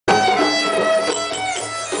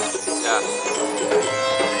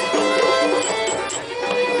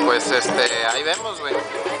ahí vemos, güey.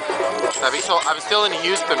 Te aviso, I'm still in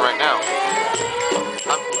Houston right now.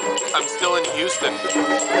 I'm still in Houston.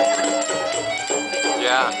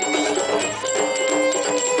 Yeah.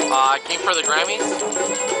 I came for the Grammys.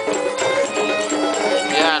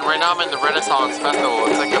 Yeah, and right now I'm in the Renaissance Festival.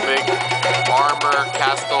 It's like a big armor,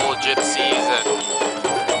 castle, gypsies,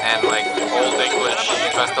 and like old English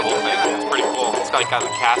festival thing. It's pretty cool. It's got like kind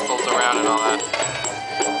of castles around and all that.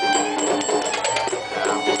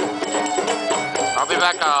 Yeah.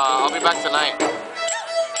 I'll be back tonight.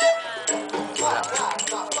 Yeah.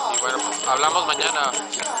 Y bueno, pues hablamos mañana.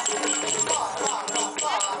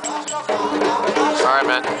 Alright,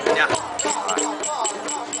 man. Yeah. Alright.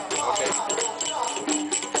 Okay.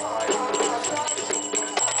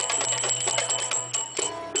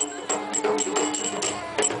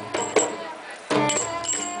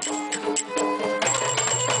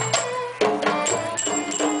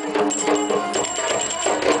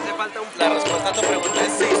 Hace falta la respuesta a tu pregunta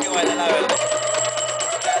es sí, que vale la verdad.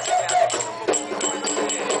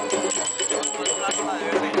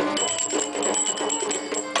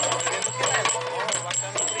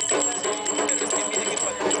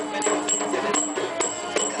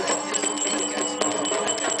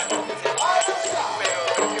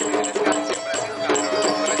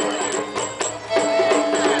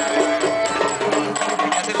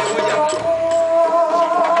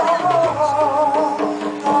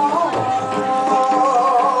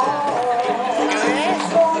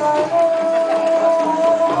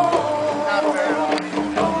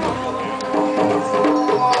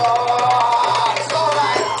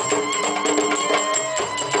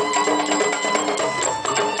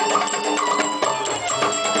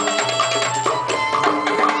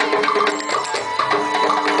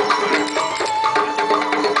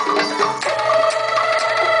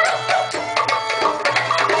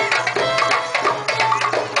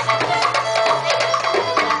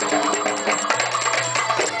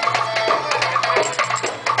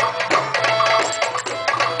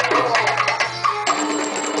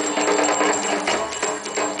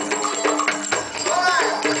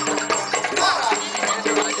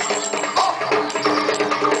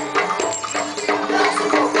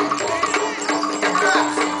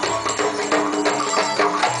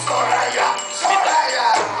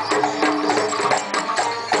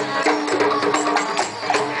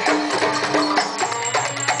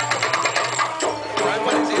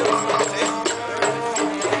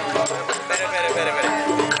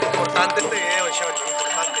 Importante este video, Sean,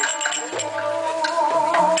 importante.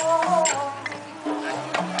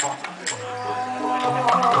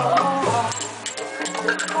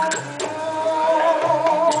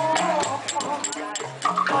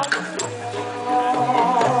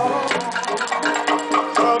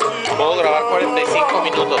 Puedo grabar 45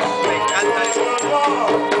 minutos. Me encanta eso.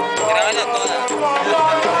 Grábala toda.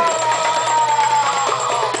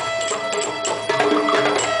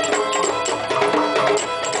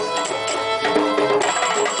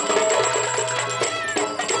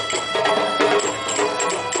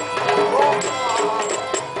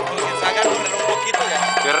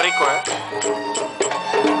 Qué rico, ¿eh?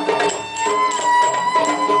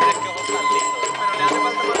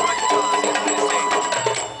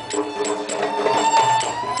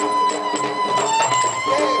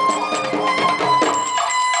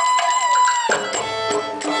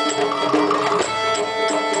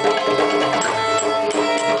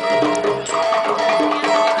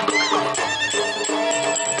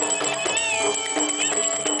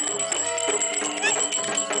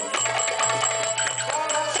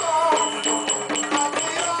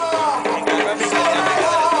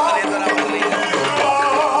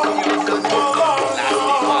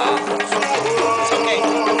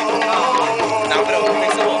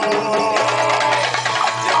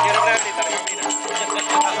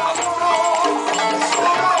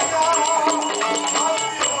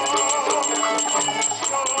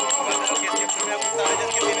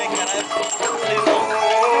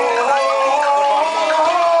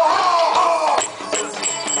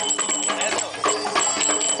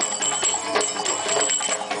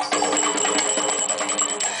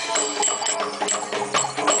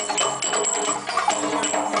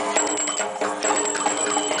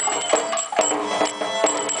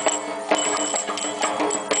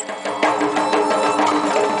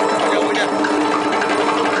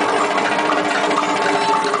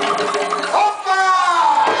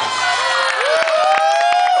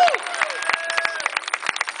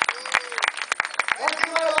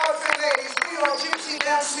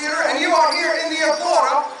 And you are here in the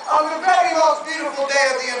Emporium on the very most beautiful day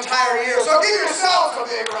of the entire year. So give yourselves a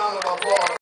big